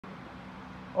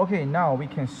Okay, now we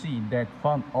can see that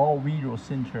found all video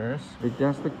sensors. We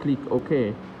just click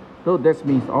OK. So that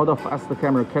means all the fast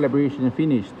camera calibration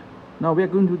finished. Now we are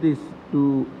going to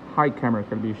do high camera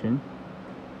calibration.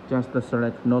 Just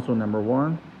select nozzle number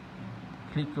 1.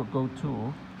 Click go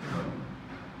to.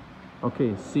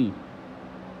 Okay, see.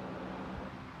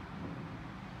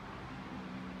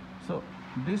 So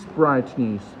this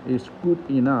brightness is good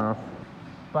enough,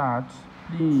 but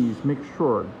please make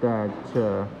sure that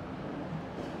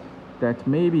that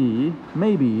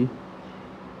maybe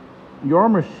your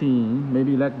machine may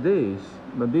be like this,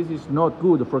 but this is not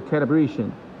good for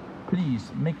calibration.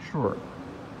 Please make sure.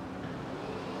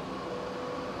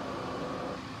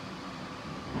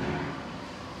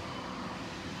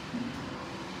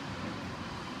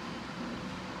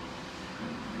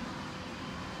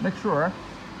 Make sure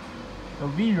the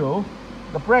video,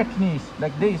 the brightness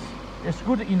like this is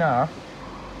good enough.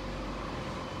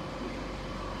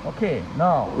 Okay,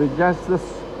 now we just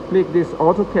click this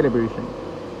auto calibration.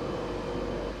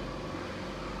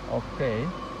 Okay.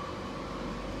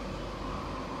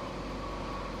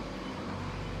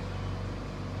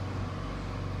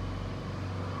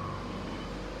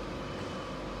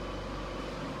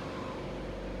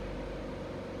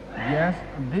 Yes,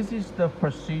 this is the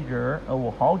procedure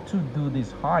of how to do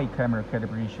this high camera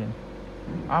calibration.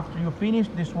 After you finish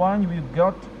this one, you will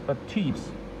got a tips.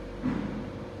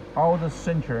 All the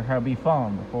sensors have been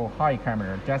found for high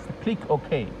camera. Just click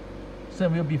OK. So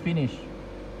we'll be finished.